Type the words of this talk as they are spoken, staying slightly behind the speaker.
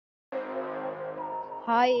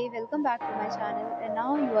Hi, welcome back to my channel, and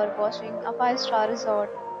now you are watching a 5-star resort.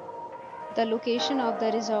 The location of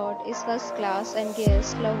the resort is first class and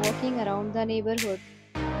guests love walking around the neighborhood.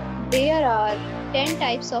 There are 10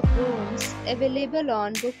 types of rooms available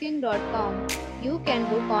on booking.com. You can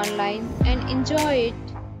book online and enjoy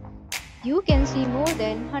it. You can see more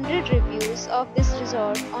than 100 reviews of this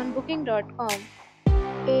resort on booking.com.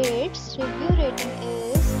 Its review rating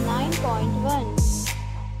is 9.1,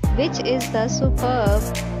 which is the superb.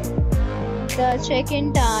 The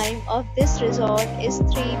check-in time of this resort is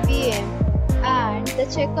 3 p.m. and the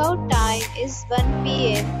checkout time is 1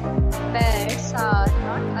 p.m. Pets are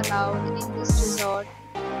not allowed in this resort.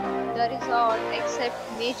 The resort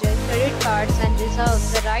accepts major credit cards and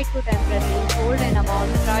reserves the right to temporarily hold an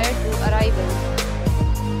amount prior to arrival.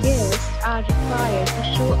 Guests are required to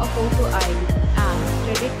show a photo ID and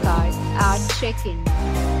credit card at check-in.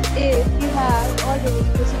 If you have already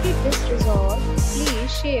visited this resort,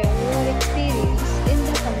 please share your experience in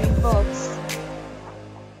the comment box.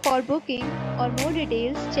 For booking or more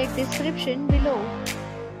details, check description below.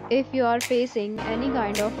 If you are facing any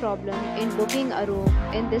kind of problem in booking a room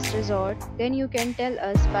in this resort, then you can tell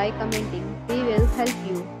us by commenting. We will help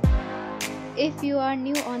you. If you are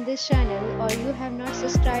new on this channel or you have not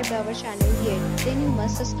subscribed our channel yet, then you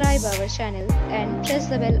must subscribe our channel and press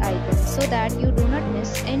the bell icon so that you do not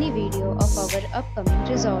miss any video of our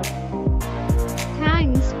upcoming resort.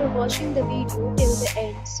 Thanks for watching the video till the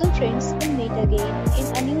end. So friends, we'll meet again in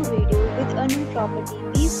a new video with a new property.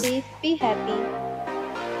 Be safe, be happy.